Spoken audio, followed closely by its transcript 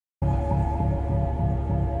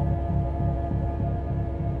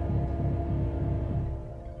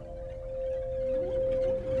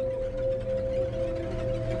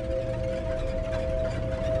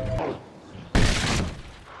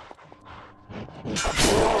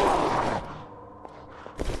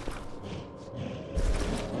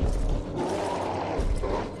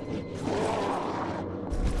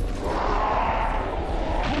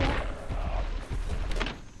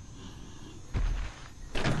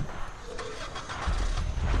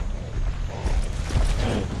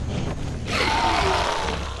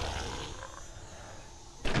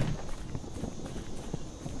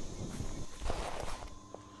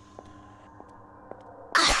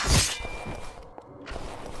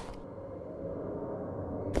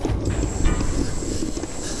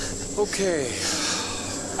Okay.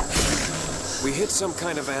 We hit some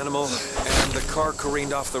kind of animal, and the car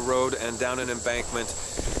careened off the road and down an embankment,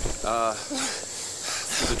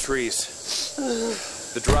 through the trees.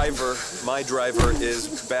 The driver, my driver,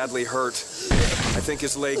 is badly hurt. I think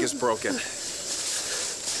his leg is broken.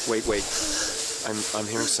 Wait. I'm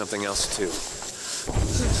hearing something else, too. What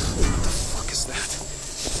the fuck is that?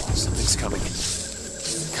 Something's coming.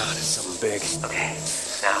 God, it's something big. Okay,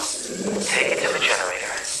 now, take it to the generator.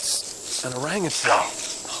 An orangutan. Go. Oh,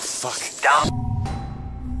 fuck. Down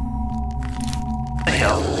the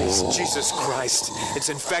hill. Jesus Christ. It's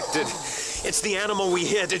infected. It's the animal we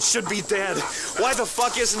hit. It should be dead. Why the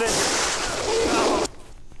fuck isn't it? Oh.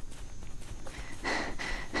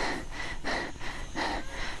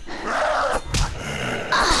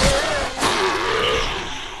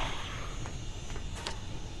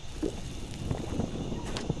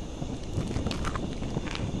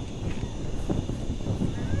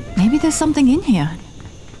 Maybe there's something in here.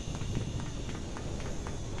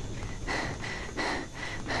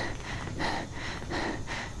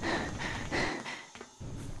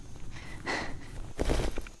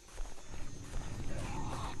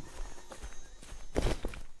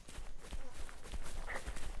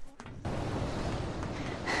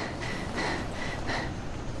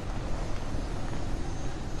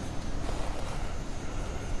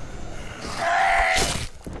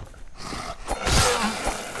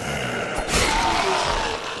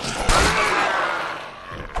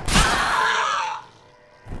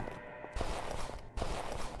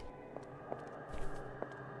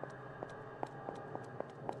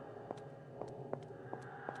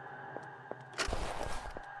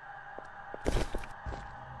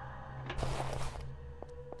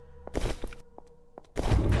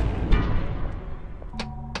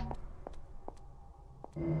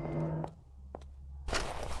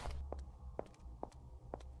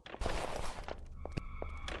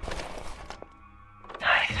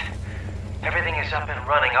 Everything is up and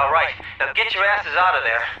running. All right, now get your asses out of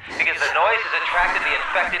there, because the noise has attracted the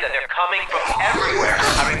infected and they're coming from everywhere.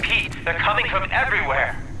 I repeat, they're coming from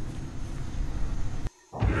everywhere.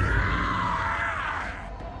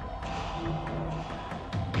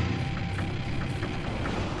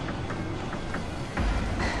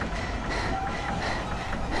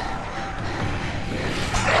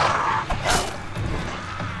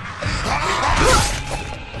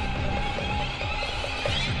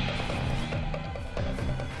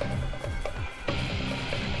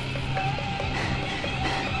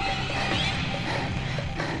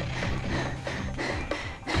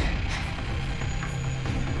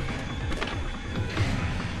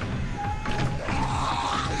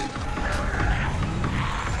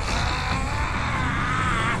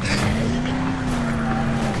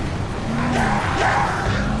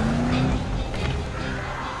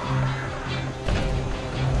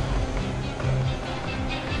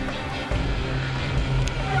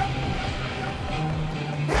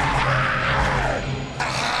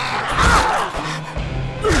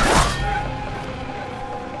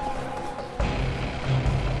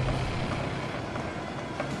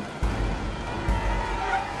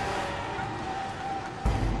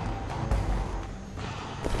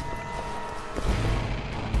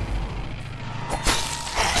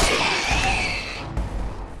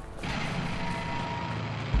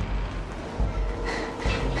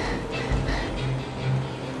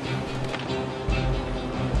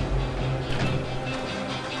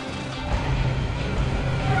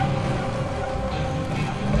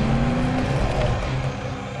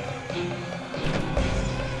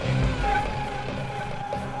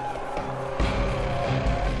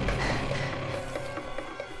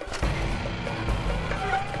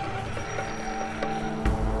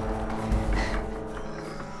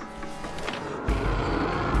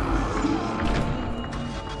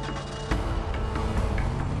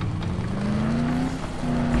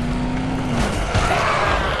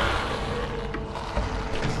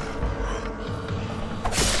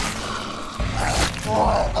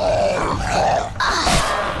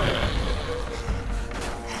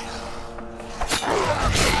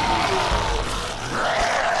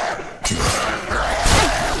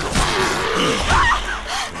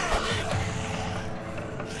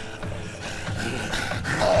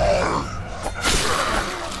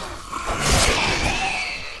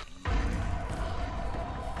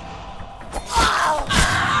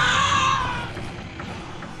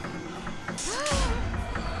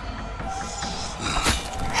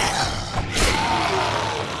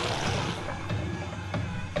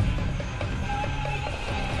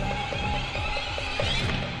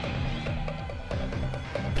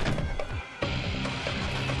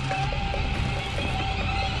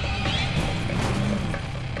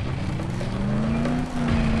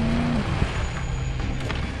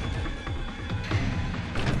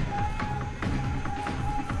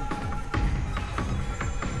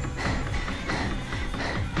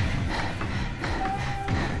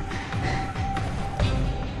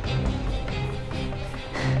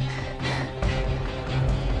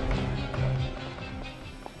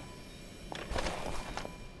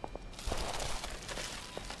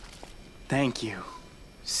 Thank you.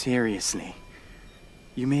 Seriously.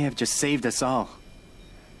 You may have just saved us all.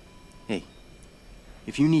 Hey,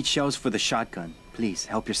 if you need shells for the shotgun, please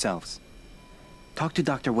help yourselves. Talk to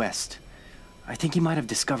Dr. West. I think he might have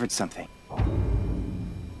discovered something.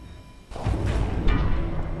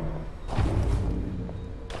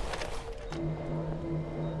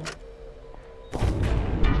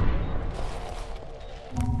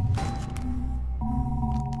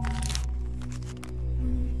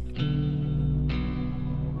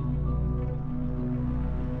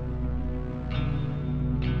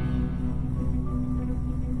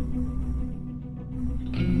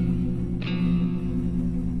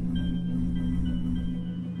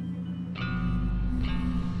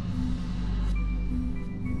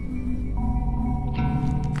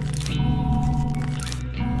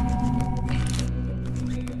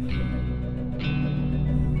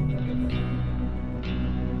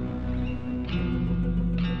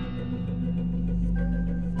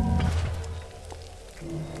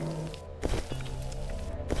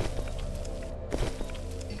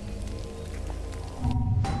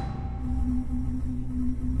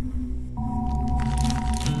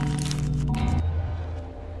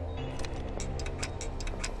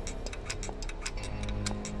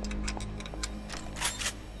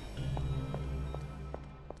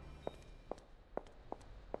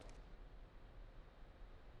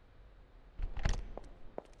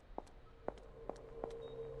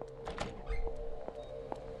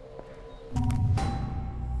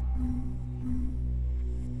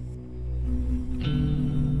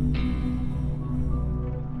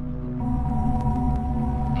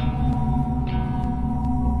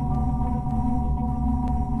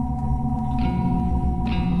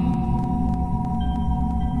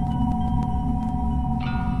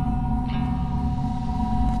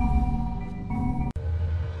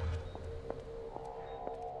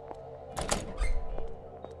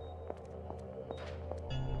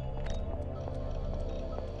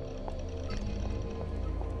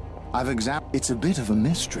 I've examined. It's a bit of a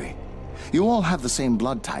mystery. You all have the same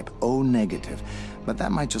blood type, O negative, but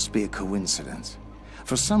that might just be a coincidence.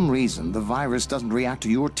 For some reason, the virus doesn't react to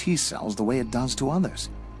your T cells the way it does to others.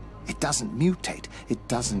 It doesn't mutate. It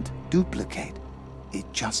doesn't duplicate.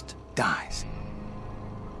 It just dies.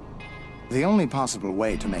 The only possible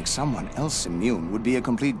way to make someone else immune would be a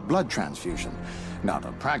complete blood transfusion. Not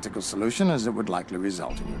a practical solution, as it would likely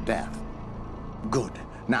result in your death. Good.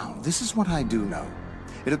 Now, this is what I do know.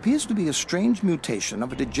 It appears to be a strange mutation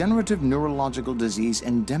of a degenerative neurological disease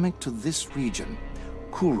endemic to this region,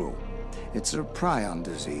 Kuru. It's a prion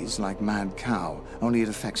disease like mad cow, only it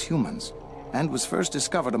affects humans, and was first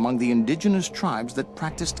discovered among the indigenous tribes that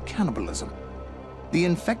practiced cannibalism. The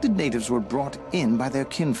infected natives were brought in by their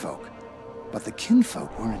kinfolk, but the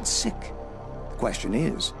kinfolk weren't sick. The question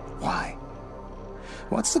is, why?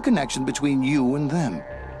 What's the connection between you and them?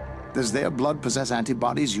 Does their blood possess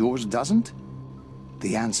antibodies yours doesn't?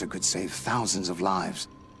 The answer could save thousands of lives.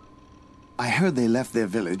 I heard they left their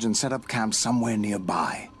village and set up camp somewhere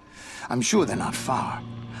nearby. I'm sure they're not far.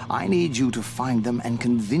 I need you to find them and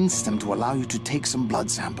convince them to allow you to take some blood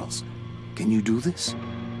samples. Can you do this?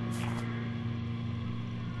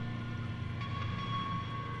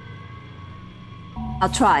 I'll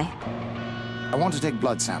try. I want to take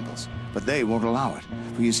blood samples, but they won't allow it.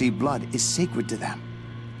 For you see, blood is sacred to them.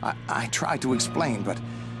 I tried to explain, but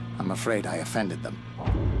I'm afraid I offended them.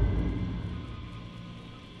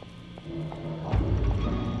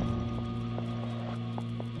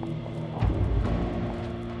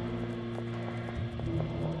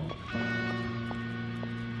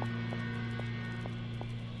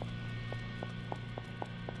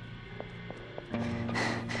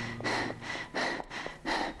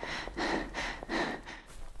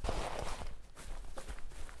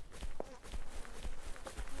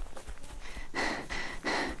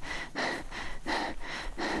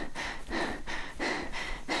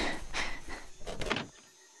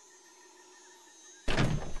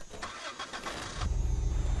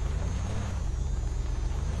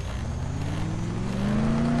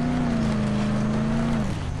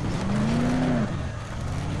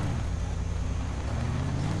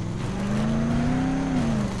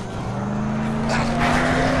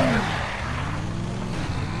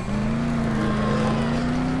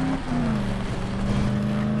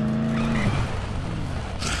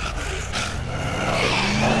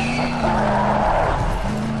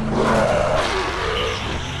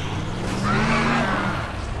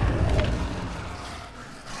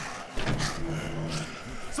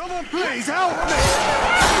 Please help me!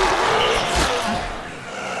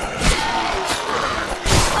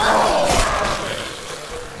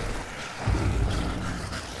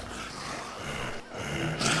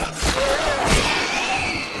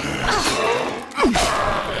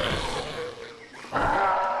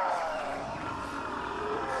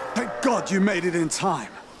 glad you made it in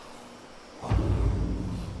time.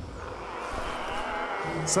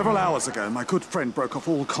 Several hours ago, my good friend broke off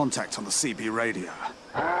all contact on the CB radio.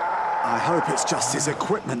 I hope it's just his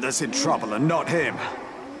equipment that's in trouble and not him.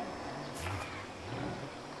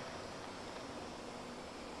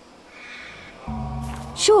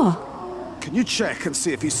 Sure. Can you check and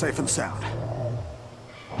see if he's safe and sound?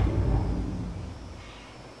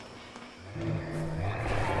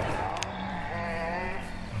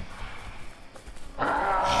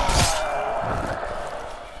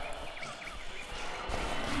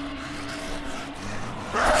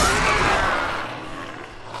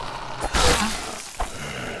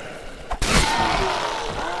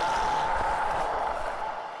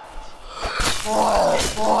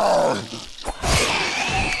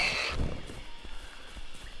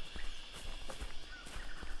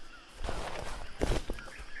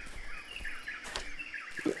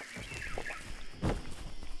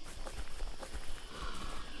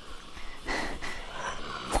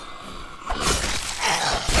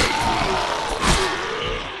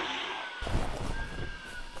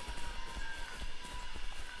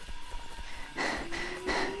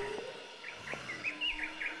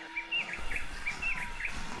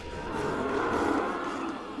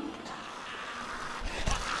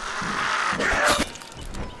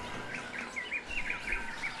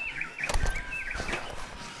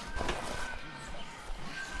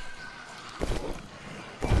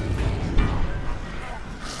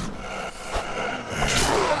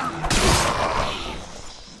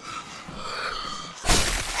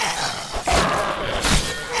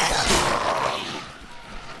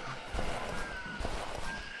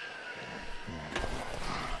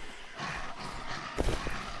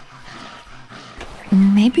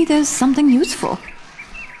 Maybe there's something useful.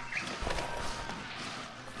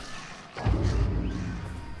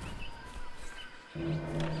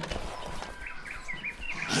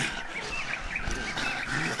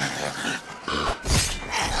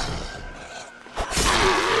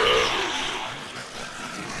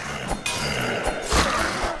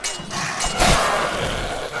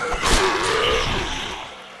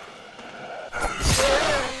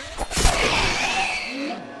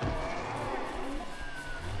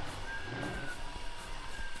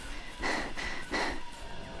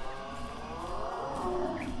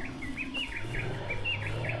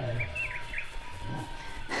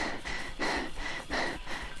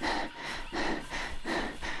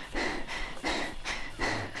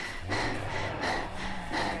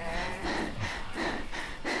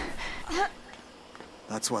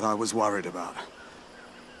 That's what I was worried about.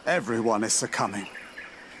 Everyone is succumbing.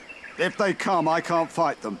 If they come, I can't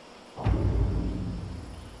fight them.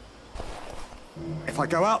 If I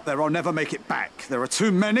go out there, I'll never make it back. There are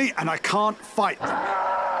too many, and I can't fight them.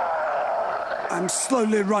 I'm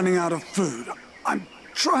slowly running out of food. I'm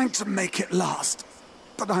trying to make it last.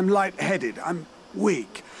 But I'm lightheaded. I'm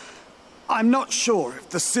weak. I'm not sure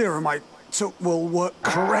if the serum I took will work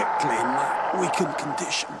correctly in my weakened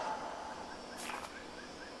condition.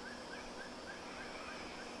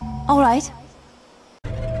 All right.